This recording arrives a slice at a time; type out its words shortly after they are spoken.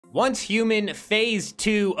Once Human Phase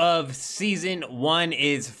 2 of Season 1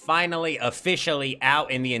 is finally officially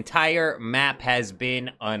out and the entire map has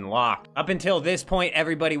been unlocked. Up until this point,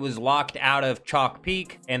 everybody was locked out of Chalk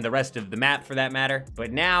Peak and the rest of the map for that matter.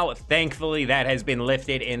 But now, thankfully, that has been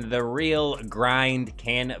lifted and the real grind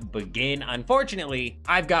can begin. Unfortunately,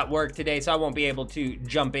 I've got work today, so I won't be able to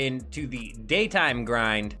jump into the daytime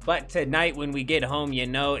grind. But tonight when we get home, you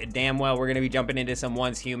know damn well we're gonna be jumping into some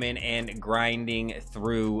Once Human and grinding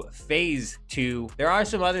through Phase 2. There are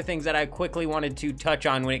some other things that I quickly wanted to touch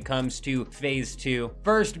on when it comes to Phase 2.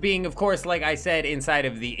 First being, of course, like I said inside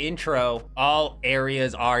of the intro, all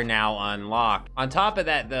areas are now unlocked. On top of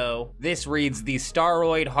that though, this reads the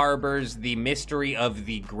Staroid harbors the mystery of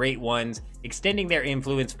the Great Ones, extending their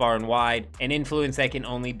influence far and wide, an influence that can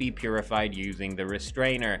only be purified using the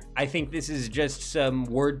Restrainer. I think this is just some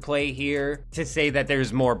wordplay here to say that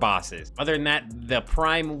there's more bosses. Other than that, the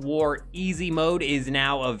Prime War Easy mode is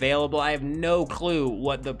now available. I have no clue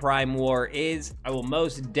what the Prime War is. I will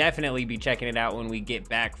most definitely be checking it out when we get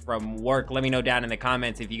back from work. Let me know down in the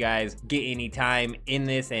comments if you guys get any time in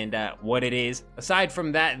this and what it is. Aside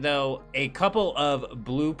from that though, a couple of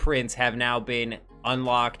blueprints have now been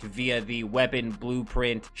unlocked via the weapon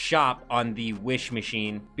blueprint shop on the Wish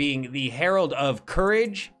machine, being the Herald of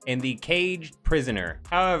Courage and the Caged Prisoner.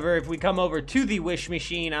 However, if we come over to the Wish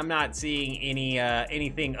machine, I'm not seeing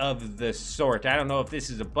anything of the sort. I don't know if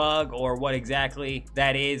this is a bug or what exactly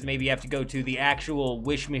that is. Maybe you have to go to the actual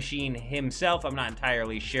Wish machine himself. I'm not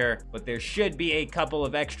entirely sure, but there should be a couple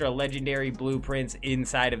of extra legendary blueprints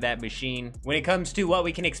inside of that machine. When it comes to what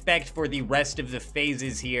we can expect for the rest of the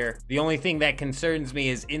phases here, the only thing that concerns me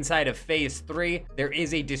is inside of Phase 3, there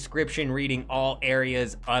is a description reading all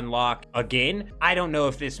areas unlocked. Again, I don't know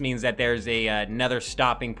if this means that there's another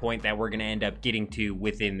stopping point that we're gonna end up getting to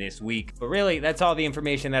within this week. But really, that's all the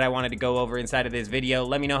information that I wanted to go over inside of this video.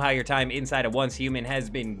 Let me know how your time inside of Once Human has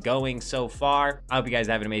been going so far. I hope you guys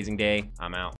have an amazing day. I'm out.